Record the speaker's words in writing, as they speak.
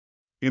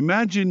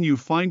Imagine you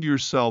find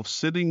yourself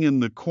sitting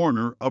in the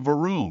corner of a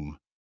room.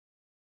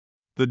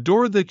 The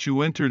door that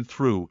you entered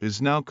through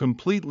is now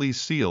completely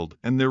sealed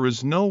and there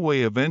is no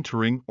way of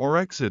entering or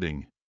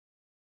exiting.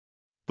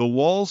 The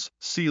walls,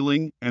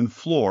 ceiling, and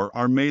floor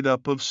are made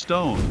up of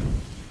stone.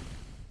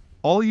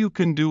 All you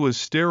can do is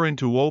stare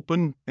into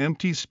open,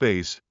 empty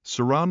space,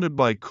 surrounded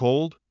by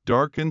cold,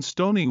 dark and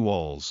stony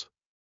walls.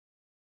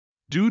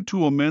 Due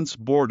to immense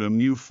boredom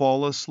you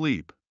fall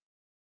asleep.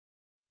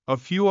 A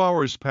few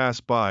hours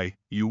pass by,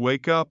 you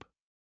wake up.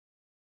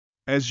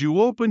 As you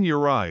open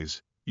your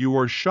eyes, you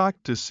are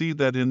shocked to see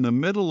that in the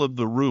middle of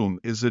the room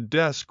is a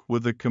desk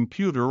with a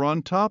computer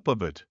on top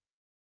of it.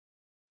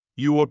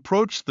 You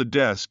approach the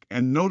desk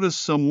and notice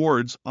some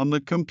words on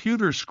the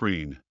computer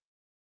screen.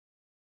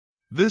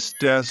 This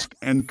desk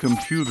and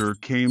computer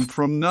came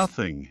from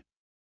nothing.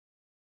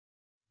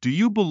 Do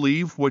you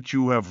believe what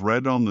you have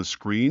read on the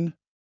screen?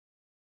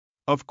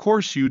 Of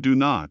course you do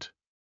not.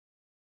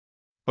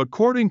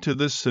 According to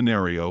this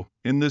scenario,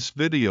 in this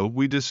video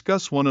we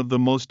discuss one of the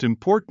most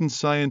important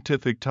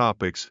scientific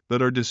topics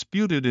that are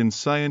disputed in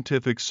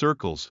scientific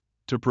circles,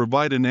 to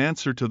provide an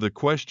answer to the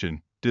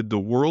question, did the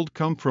world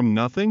come from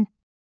nothing?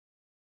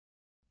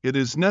 It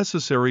is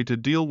necessary to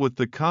deal with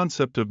the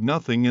concept of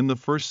nothing in the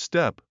first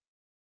step.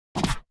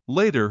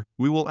 Later,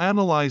 we will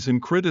analyze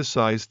and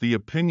criticize the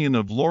opinion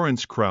of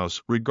Lawrence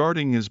Krauss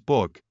regarding his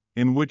book,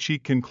 in which he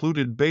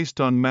concluded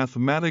based on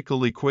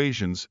mathematical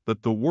equations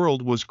that the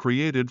world was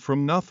created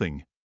from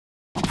nothing.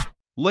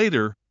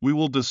 Later, we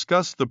will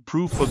discuss the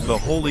proof of the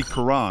Holy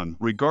Quran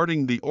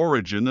regarding the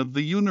origin of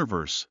the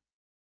universe.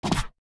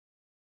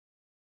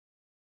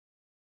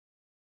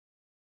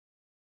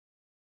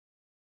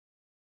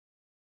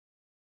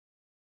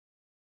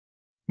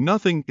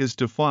 Nothing is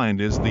defined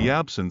as the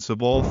absence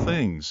of all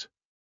things.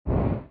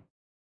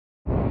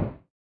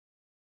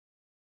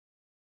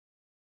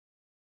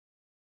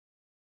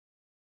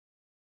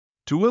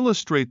 To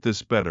illustrate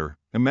this better,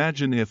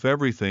 imagine if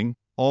everything,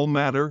 all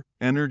matter,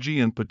 energy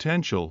and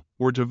potential,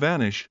 were to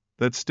vanish,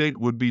 that state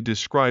would be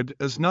described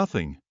as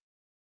nothing.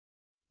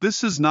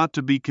 This is not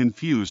to be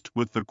confused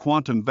with the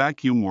quantum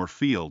vacuum or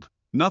field.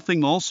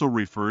 Nothing also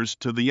refers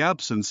to the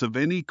absence of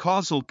any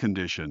causal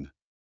condition.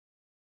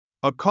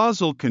 A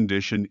causal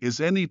condition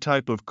is any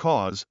type of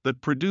cause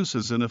that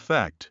produces an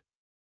effect.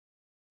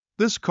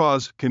 This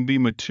cause can be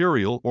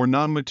material or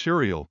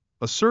non-material.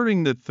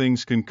 Asserting that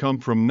things can come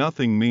from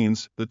nothing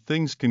means that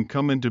things can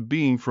come into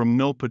being from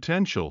no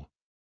potential,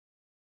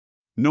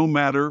 no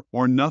matter,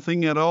 or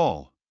nothing at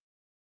all.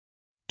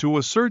 To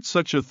assert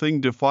such a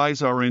thing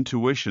defies our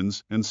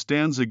intuitions and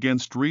stands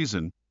against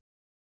reason.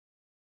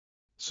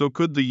 So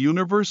could the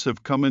universe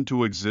have come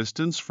into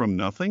existence from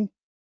nothing?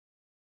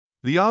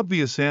 The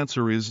obvious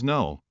answer is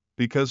no,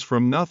 because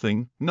from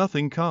nothing,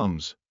 nothing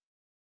comes.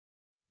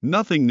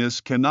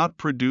 Nothingness cannot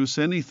produce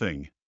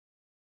anything.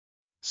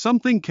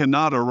 Something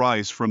cannot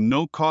arise from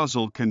no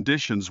causal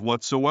conditions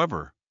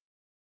whatsoever.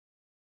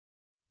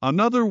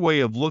 Another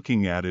way of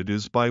looking at it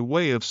is by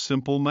way of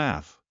simple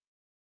math.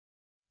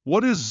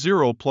 What is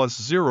 0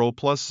 plus 0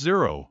 plus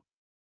 0?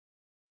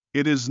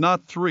 It is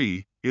not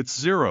 3, it's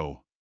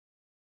 0.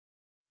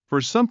 For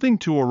something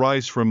to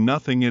arise from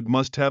nothing, it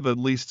must have at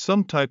least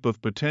some type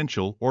of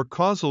potential or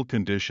causal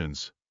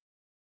conditions.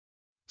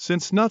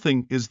 Since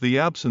nothing is the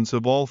absence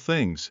of all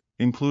things,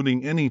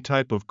 including any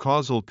type of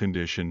causal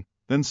condition,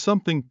 then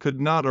something could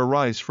not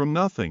arise from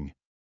nothing.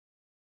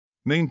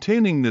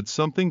 Maintaining that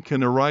something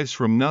can arise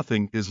from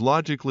nothing is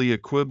logically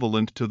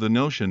equivalent to the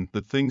notion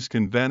that things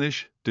can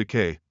vanish,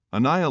 decay,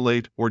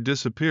 annihilate, or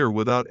disappear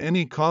without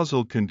any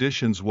causal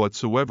conditions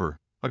whatsoever.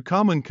 A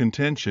common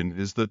contention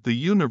is that the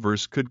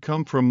universe could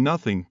come from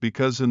nothing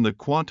because in the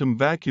quantum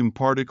vacuum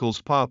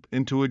particles pop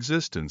into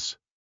existence.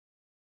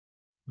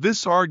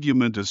 This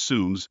argument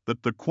assumes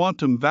that the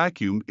quantum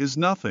vacuum is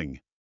nothing.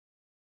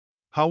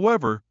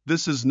 However,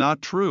 this is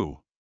not true.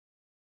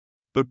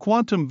 The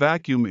quantum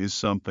vacuum is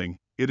something,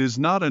 it is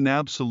not an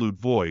absolute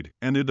void,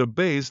 and it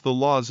obeys the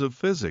laws of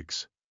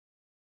physics.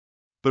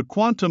 The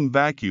quantum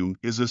vacuum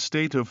is a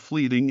state of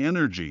fleeting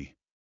energy.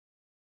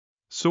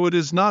 So it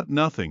is not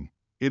nothing,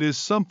 it is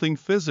something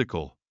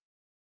physical.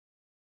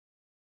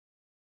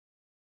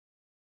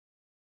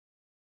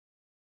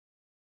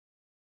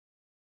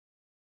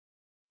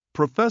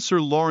 Professor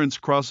Lawrence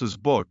Krauss's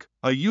book,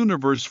 A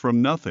Universe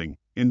from Nothing,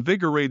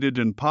 invigorated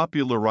and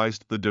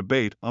popularized the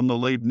debate on the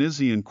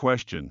Leibnizian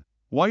question,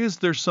 why is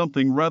there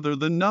something rather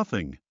than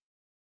nothing?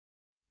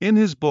 In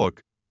his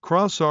book,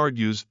 Krauss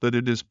argues that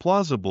it is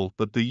plausible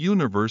that the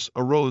universe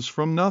arose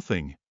from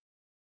nothing.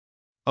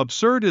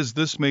 Absurd as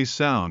this may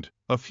sound,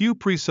 a few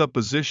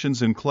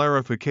presuppositions and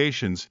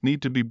clarifications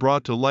need to be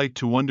brought to light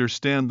to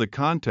understand the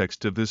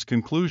context of his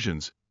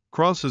conclusions.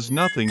 Krauss's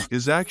nothing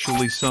is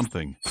actually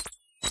something.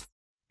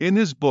 In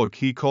his book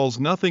he calls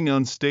nothing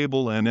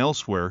unstable, and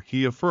elsewhere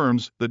he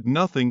affirms that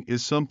nothing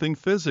is something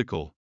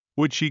physical,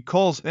 which he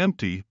calls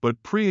empty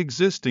but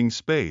pre-existing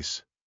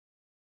space.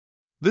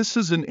 This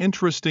is an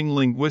interesting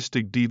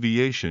linguistic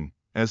deviation,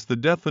 as the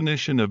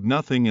definition of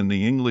nothing in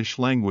the English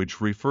language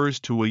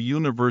refers to a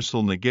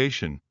universal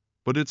negation,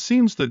 but it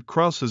seems that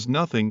Krauss's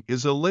nothing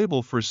is a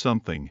label for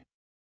something.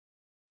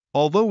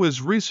 Although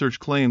his research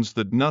claims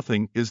that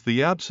nothing is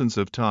the absence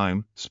of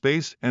time,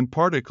 space, and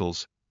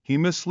particles, he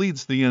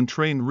misleads the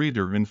untrained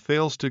reader and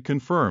fails to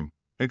confirm,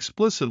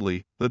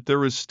 explicitly, that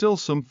there is still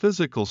some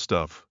physical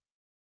stuff.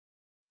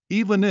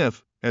 Even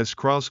if, as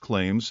Krauss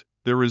claims,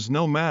 there is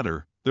no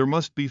matter, there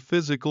must be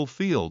physical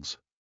fields.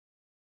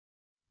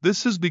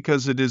 This is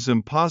because it is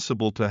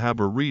impossible to have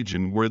a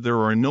region where there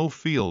are no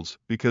fields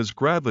because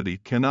gravity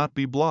cannot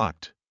be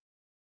blocked.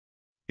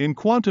 In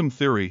quantum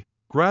theory,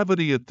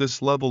 gravity at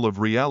this level of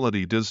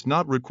reality does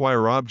not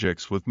require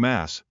objects with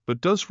mass,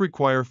 but does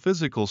require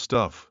physical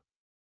stuff.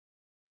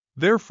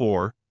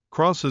 Therefore,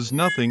 Krauss's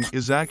nothing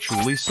is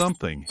actually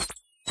something.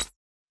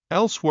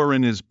 Elsewhere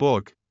in his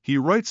book, he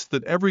writes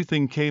that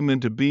everything came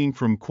into being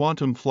from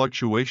quantum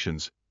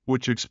fluctuations,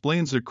 which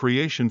explains a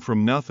creation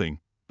from nothing,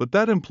 but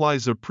that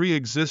implies a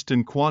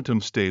pre-existent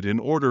quantum state in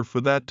order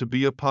for that to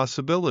be a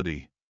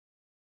possibility.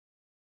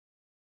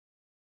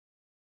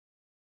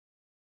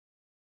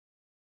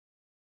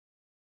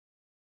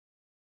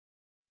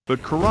 The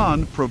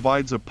Quran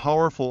provides a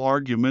powerful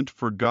argument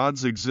for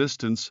God's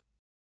existence.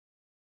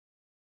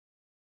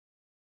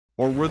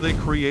 Or were they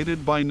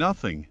created by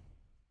nothing?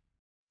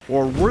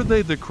 Or were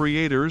they the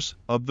creators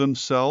of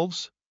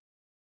themselves?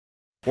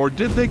 Or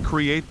did they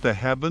create the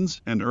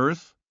heavens and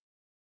earth?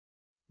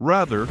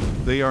 Rather,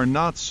 they are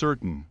not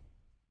certain.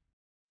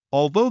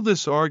 Although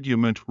this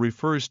argument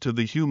refers to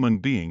the human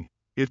being,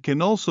 it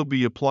can also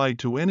be applied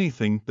to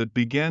anything that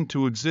began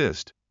to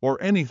exist,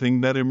 or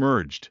anything that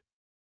emerged.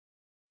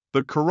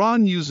 The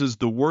Quran uses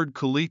the word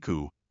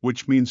khaliqu,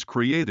 which means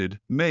created,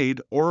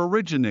 made, or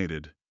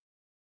originated.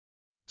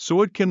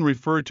 So it can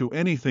refer to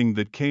anything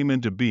that came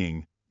into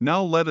being.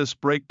 Now let us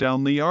break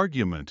down the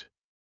argument.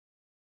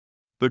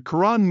 The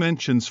Quran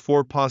mentions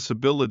 4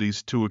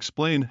 possibilities to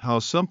explain how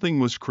something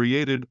was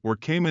created or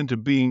came into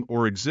being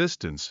or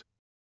existence.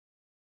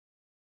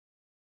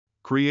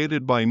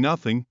 Created by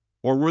nothing,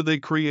 or were they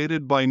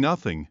created by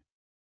nothing?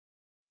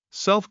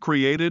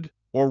 Self-created,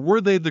 or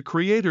were they the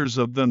creators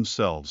of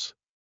themselves?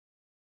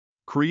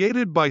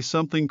 Created by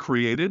something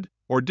created,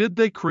 or did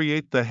they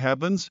create the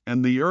heavens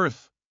and the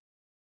earth?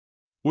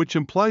 Which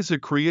implies a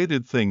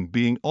created thing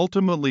being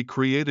ultimately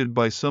created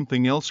by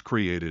something else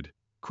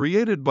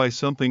created by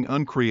something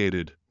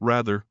uncreated.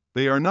 Rather,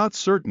 they are not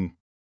certain,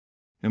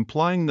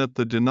 implying that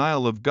the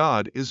denial of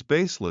God is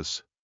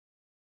baseless.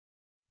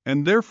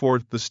 And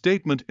therefore, the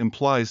statement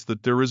implies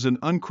that there is an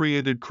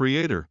uncreated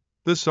creator.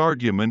 This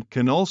argument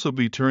can also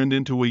be turned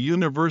into a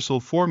universal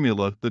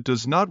formula that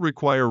does not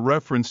require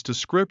reference to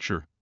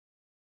Scripture.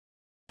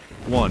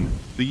 1.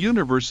 The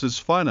universe is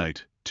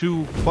finite.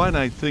 2.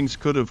 Finite things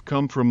could have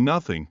come from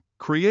nothing,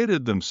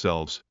 created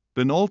themselves,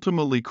 been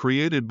ultimately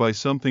created by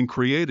something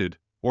created,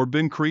 or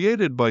been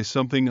created by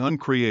something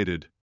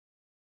uncreated.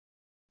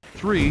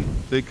 3.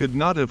 They could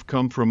not have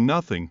come from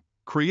nothing,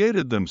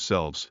 created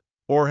themselves,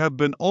 or have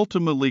been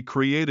ultimately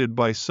created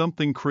by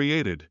something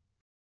created.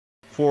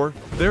 4.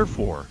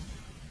 Therefore,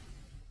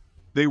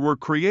 they were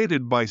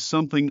created by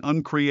something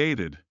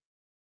uncreated.